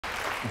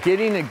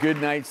Getting a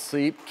good night's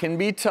sleep can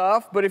be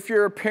tough, but if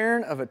you're a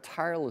parent of a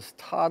tireless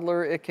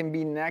toddler, it can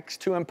be next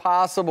to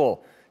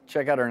impossible.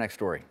 Check out our next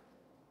story.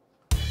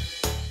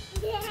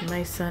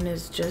 My son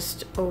is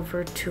just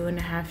over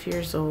 2.5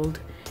 years old.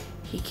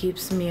 He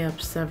keeps me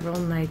up several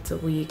nights a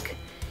week.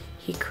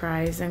 He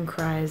cries and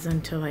cries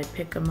until I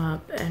pick him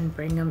up and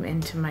bring him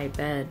into my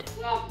bed.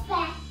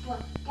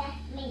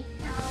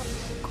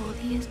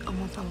 Goldie is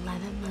almost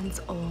 11 months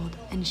old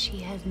and she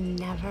has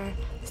never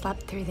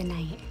slept through the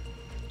night.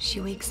 She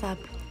wakes up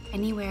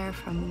anywhere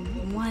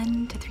from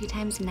 1 to 3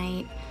 times a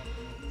night,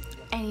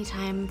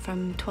 anytime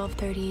from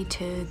 12:30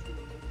 to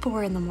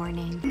 4 in the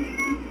morning.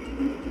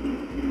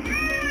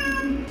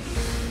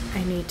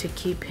 I need to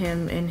keep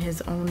him in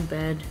his own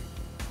bed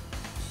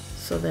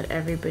so that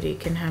everybody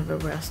can have a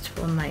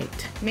restful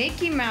night.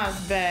 Mickey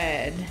Mouse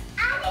bed.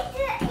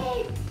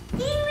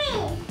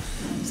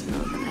 It's the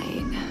middle of the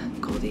night.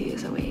 Goldie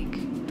is awake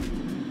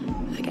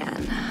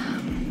again.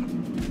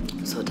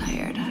 I'm so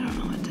tired. I don't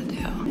know what to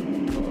do.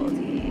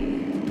 Goldie,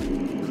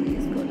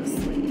 please go to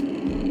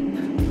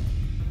sleep.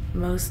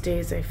 Most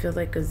days I feel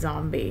like a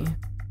zombie.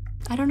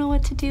 I don't know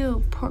what to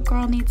do. Poor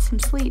girl needs some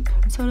sleep.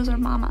 So does her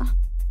mama.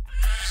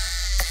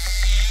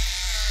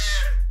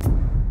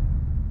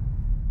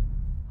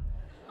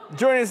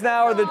 Joining us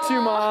now are the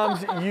two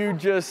moms you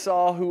just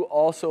saw who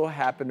also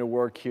happen to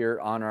work here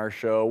on our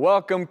show.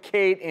 Welcome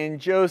Kate and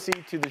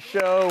Josie to the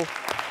show.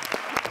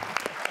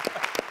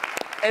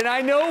 And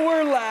I know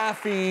we're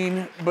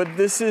laughing, but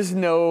this is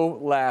no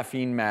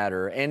laughing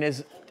matter. And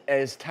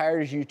as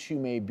tired as you two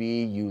may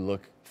be, you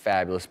look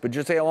fabulous. But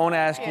Josie, I won't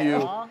ask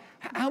you,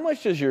 how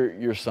much does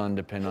your son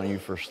depend on you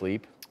for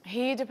sleep?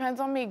 He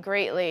depends on me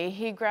greatly.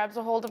 He grabs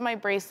a hold of my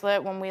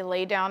bracelet when we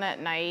lay down at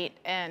night,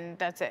 and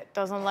that's it.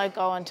 Doesn't let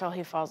go until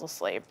he falls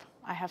asleep.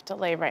 I have to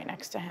lay right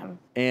next to him.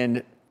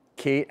 And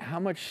Kate,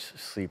 how much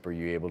sleep are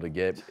you able to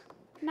get?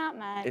 Not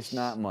much. It's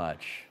not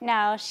much.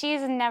 No,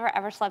 she's never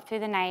ever slept through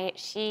the night.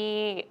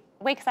 She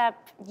wakes up,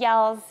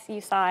 yells,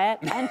 you saw it,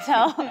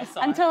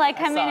 until I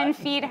come in and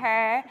feed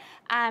her.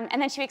 And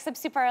then she wakes up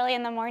super early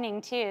in the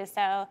morning too.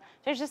 So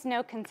there's just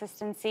no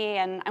consistency,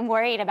 and I'm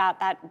worried about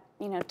that,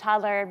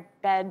 toddler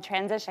bed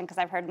transition because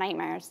I've heard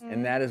nightmares.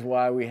 And that is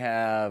why we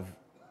have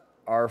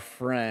our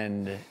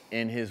friend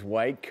in his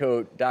white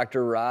coat,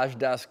 Dr. Raj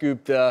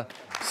Dasgupta,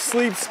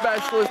 sleep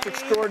specialist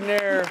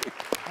extraordinaire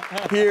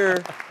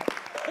here.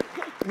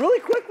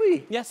 Really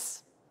quickly.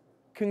 Yes.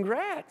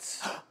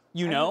 Congrats.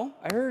 You know?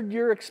 I heard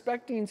you're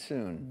expecting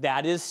soon.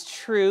 That is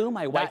true.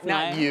 My wife and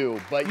I. Not you,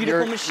 but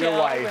beautiful your Michelle.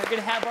 wife. We're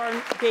gonna have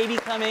our baby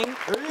coming.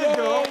 There you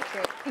go.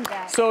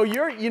 Congrats. So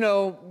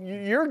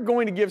you're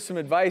going to give some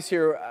advice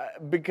here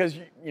because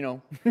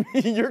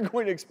you're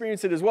going to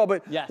experience it as well.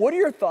 But yes. What are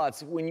your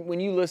thoughts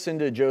when you listen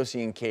to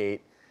Josie and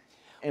Kate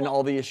and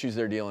all the issues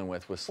they're dealing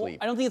with sleep?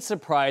 I don't think it's a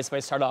surprise if I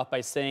start off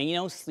by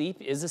saying,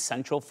 sleep is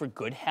essential for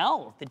good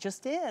health. It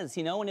just is,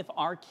 and if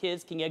our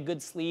kids can get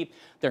good sleep,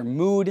 their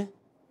mood,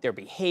 their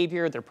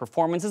behavior, their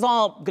performance is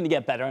all gonna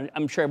get better.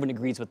 I'm sure everyone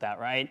agrees with that,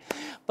 right?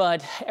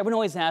 But everyone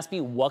always asks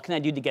me, what can I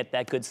do to get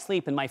that good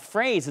sleep? And my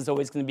phrase is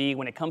always gonna be,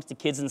 when it comes to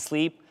kids and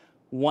sleep,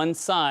 one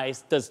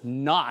size does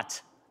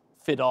not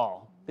fit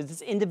all.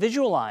 It's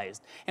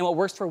individualized. And what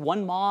works for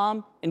one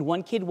mom and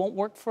one kid won't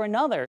work for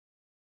another.